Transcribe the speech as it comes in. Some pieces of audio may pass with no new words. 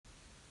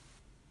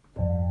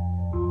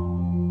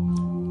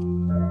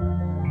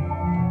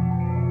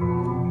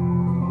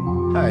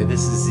Hi,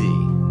 this is Z.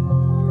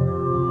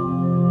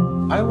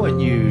 I want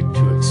you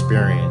to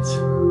experience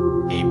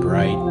a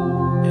bright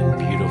and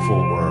beautiful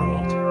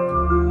world.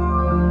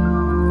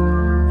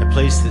 A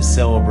place that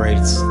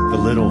celebrates the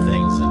little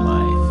things in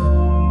life.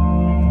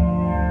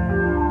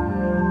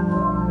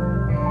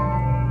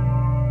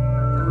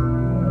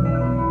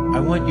 I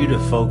want you to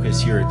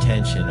focus your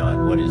attention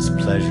on what is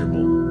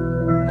pleasurable,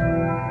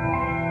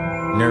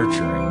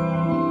 nurturing,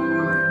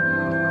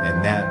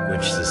 and that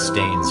which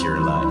sustains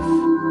your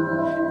life.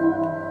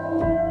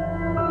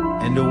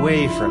 And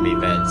away from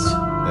events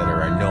that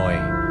are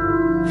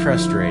annoying,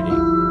 frustrating,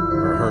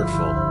 or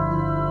hurtful.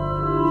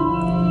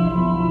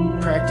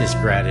 Practice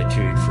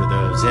gratitude for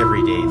those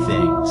everyday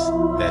things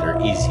that are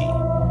easy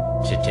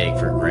to take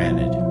for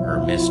granted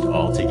or missed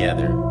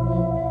altogether in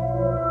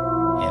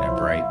a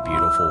bright,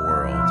 beautiful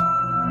world.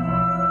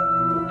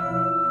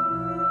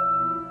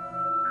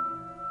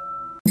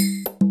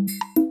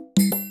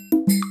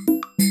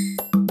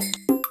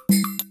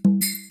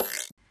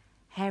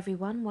 Hey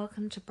everyone,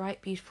 welcome to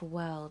Bright Beautiful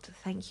World.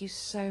 Thank you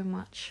so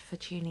much for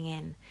tuning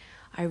in.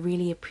 I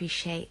really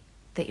appreciate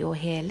that you're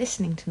here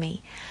listening to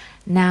me.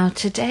 Now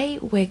today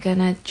we're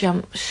gonna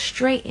jump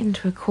straight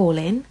into a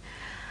call-in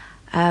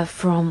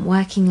from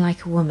Working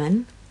Like a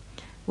Woman,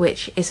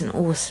 which is an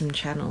awesome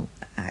channel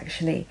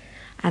actually,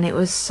 and it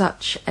was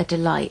such a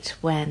delight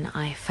when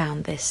I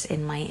found this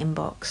in my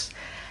inbox.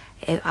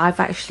 I've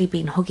actually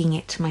been hogging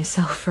it to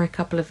myself for a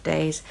couple of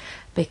days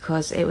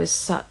because it was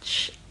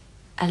such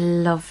a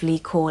lovely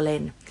call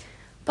in,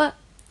 but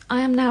I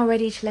am now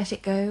ready to let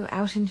it go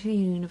out into the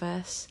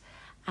universe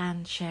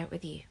and share it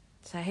with you.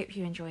 So I hope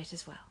you enjoy it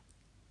as well.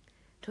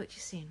 Talk to you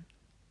soon.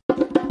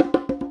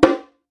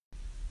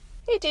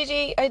 Hey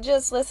Gigi, I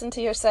just listened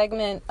to your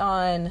segment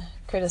on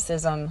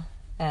criticism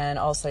and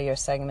also your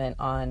segment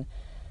on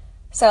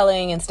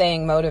selling and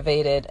staying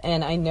motivated,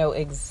 and I know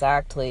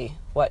exactly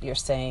what you're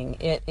saying.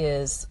 It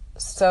is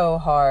so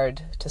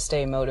hard to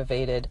stay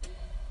motivated,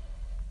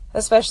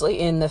 especially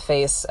in the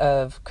face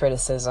of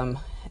criticism,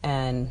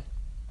 and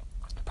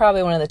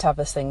probably one of the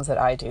toughest things that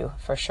I do,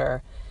 for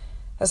sure,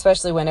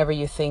 especially whenever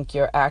you think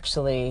you're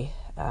actually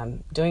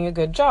doing a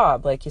good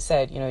job. Like you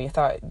said, you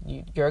thought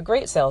you're a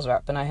great sales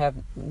rep, and I have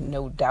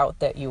no doubt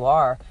that you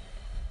are.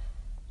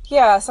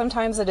 Yeah,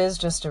 sometimes it is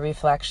just a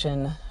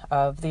reflection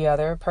of the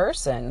other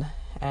person,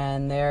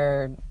 and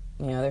they're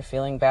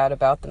feeling bad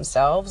about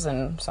themselves,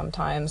 and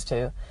sometimes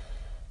to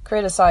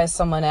criticize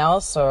someone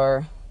else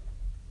or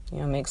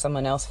make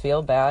someone else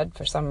feel bad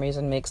for some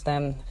reason makes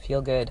them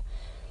feel good.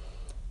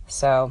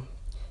 So,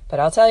 but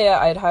I'll tell you,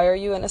 I'd hire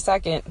you in a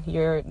second.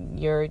 Your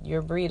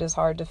breed is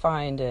hard to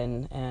find,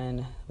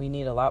 and we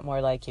need a lot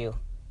more like you.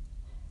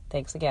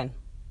 Thanks again.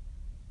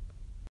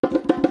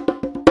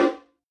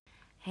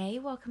 Hey,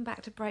 welcome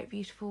back to Bright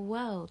Beautiful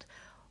World.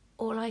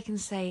 All I can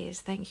say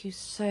is thank you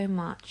so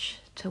much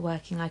to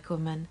Working Like a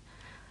Woman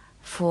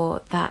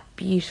for that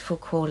beautiful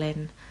call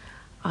in.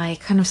 I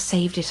kind of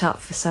saved it up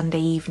for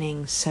Sunday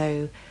evening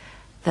so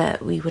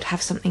that we would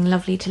have something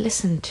lovely to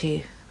listen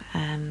to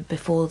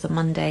before the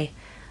Monday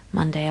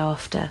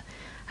after.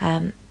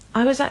 I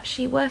was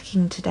actually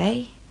working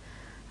today.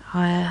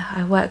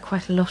 I work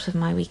quite a lot of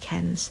my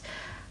weekends,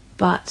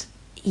 but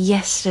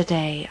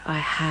yesterday I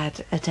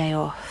had a day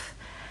off,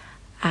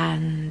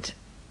 and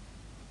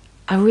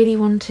I really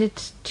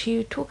wanted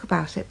to talk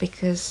about it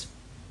because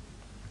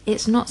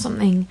it's not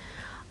something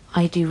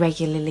I do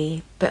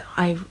regularly, but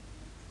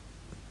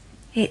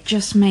it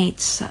just made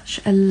such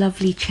a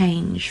lovely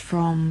change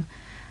from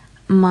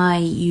my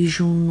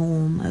usual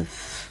norm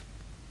of,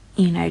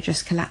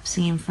 just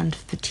collapsing in front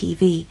of the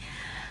TV.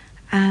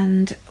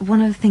 And one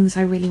of the things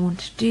I really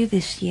wanted to do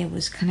this year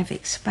was kind of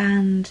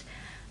expand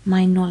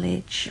my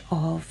knowledge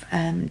of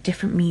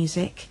different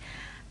music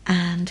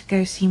and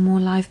go see more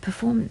live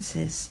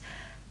performances.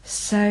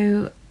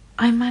 So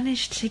I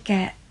managed to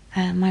get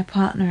my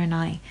partner and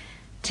I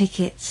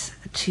tickets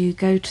to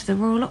go to the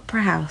Royal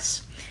Opera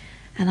House.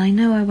 And I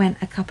know I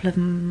went a couple of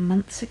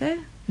months ago.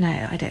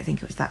 No, I don't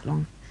think it was that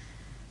long.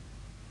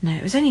 No,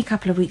 it was only a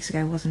couple of weeks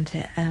ago, wasn't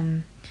it?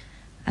 And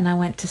I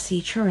went to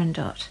see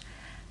Turandot.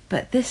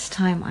 But this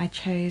time I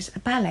chose a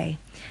ballet.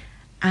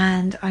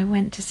 And I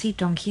went to see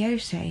Don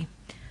Quixote,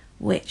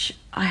 which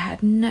I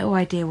had no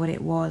idea what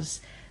it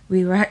was.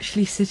 We were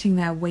actually sitting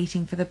there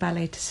waiting for the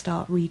ballet to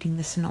start, reading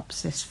the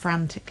synopsis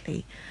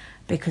frantically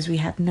because we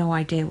had no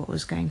idea what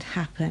was going to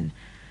happen.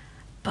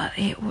 But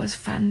it was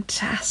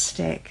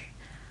fantastic.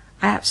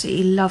 I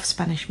absolutely love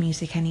Spanish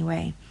music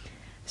anyway,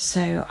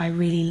 so I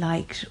really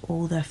liked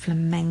all the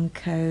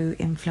flamenco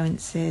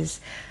influences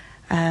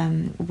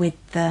with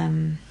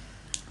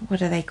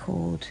what are they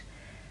called?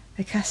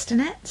 The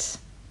castanets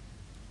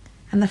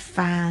and the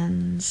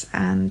fans,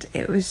 and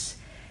it was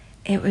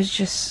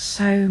just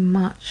so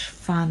much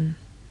fun,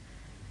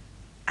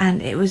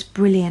 and it was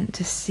brilliant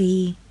to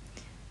see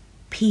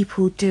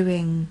people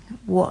doing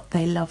what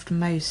they loved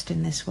most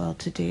in this world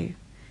to do.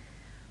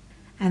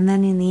 And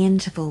then in the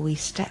interval we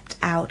stepped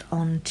out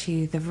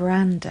onto the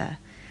veranda,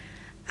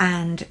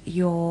 and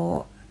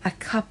you're a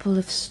couple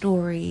of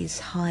stories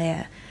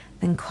higher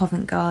than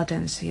Covent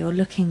Garden, so you're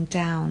looking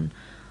down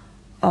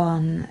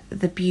on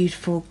the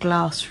beautiful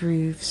glass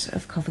roofs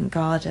of Covent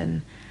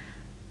Garden.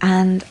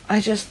 And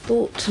I just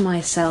thought to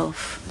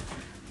myself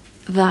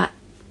that,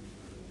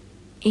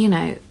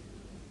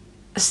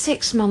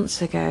 6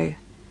 months ago,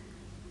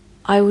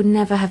 I would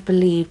never have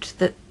believed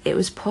that it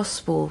was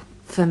possible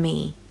for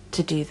me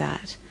to do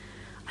that.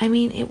 I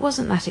mean, it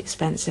wasn't that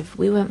expensive.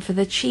 We went for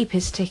the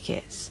cheapest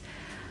tickets,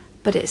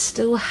 but it's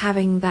still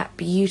having that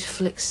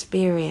beautiful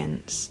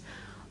experience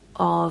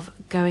of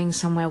going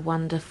somewhere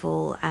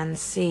wonderful and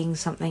seeing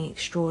something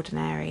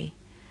extraordinary.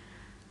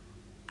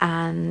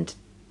 And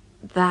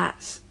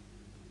that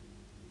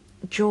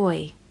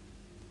joy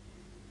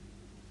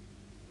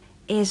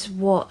is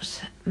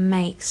what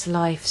makes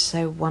life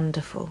so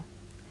wonderful.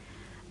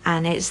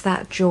 And it's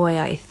that joy,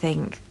 I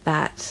think,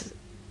 that,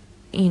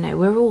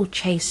 we're all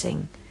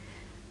chasing.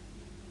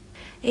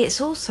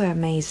 It's also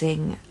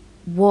amazing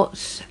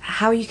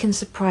how you can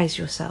surprise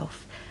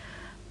yourself,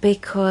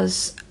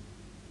 because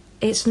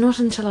it's not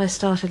until I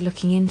started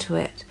looking into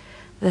it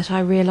that I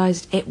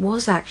realised it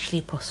was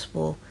actually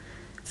possible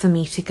for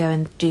me to go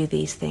and do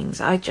these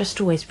things. I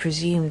just always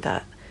presumed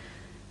that,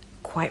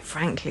 quite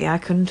frankly, I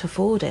couldn't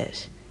afford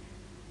it.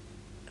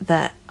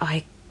 That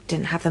I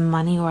didn't have the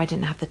money, or I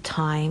didn't have the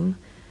time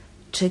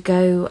to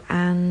go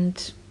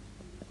and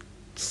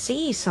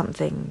see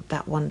something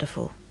that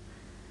wonderful.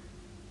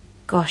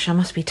 Gosh, I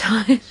must be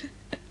tired.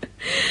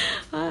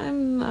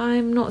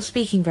 I'm not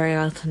speaking very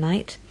well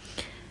tonight.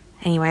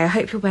 Anyway, I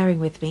hope you're bearing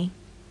with me.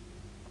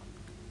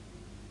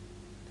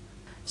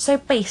 So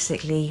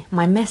basically,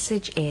 my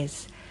message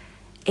is,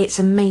 it's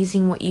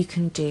amazing what you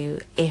can do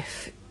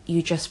if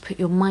you just put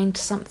your mind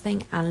to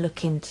something and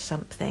look into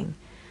something.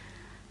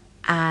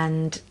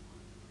 And,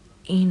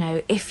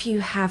 if you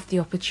have the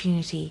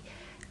opportunity,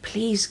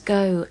 please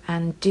go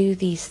and do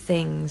these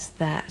things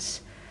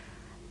that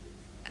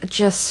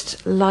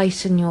just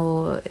lighten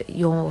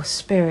your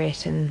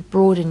spirit and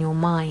broaden your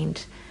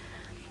mind.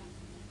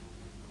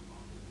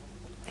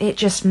 It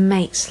just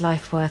makes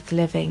life worth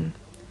living.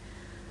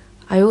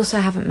 I also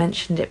haven't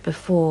mentioned it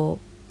before,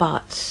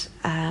 but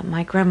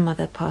my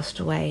grandmother passed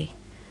away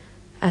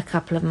a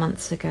couple of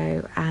months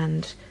ago,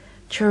 and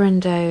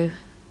Turandot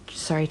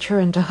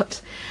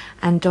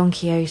and Don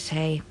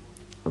Quixote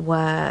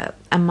were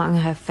among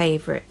her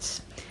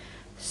favourites.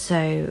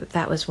 So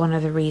that was one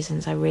of the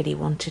reasons I really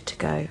wanted to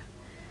go,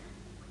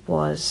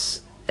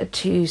 was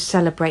to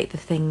celebrate the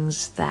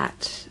things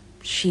that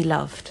she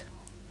loved.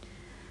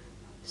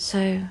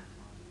 So,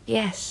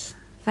 yes,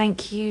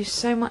 thank you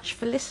so much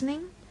for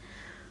listening.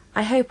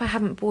 I hope I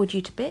haven't bored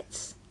you to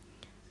bits,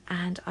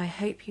 and I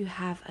hope you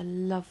have a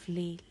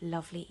lovely,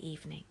 lovely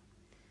evening.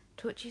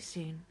 Talk to you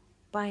soon.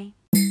 Bye.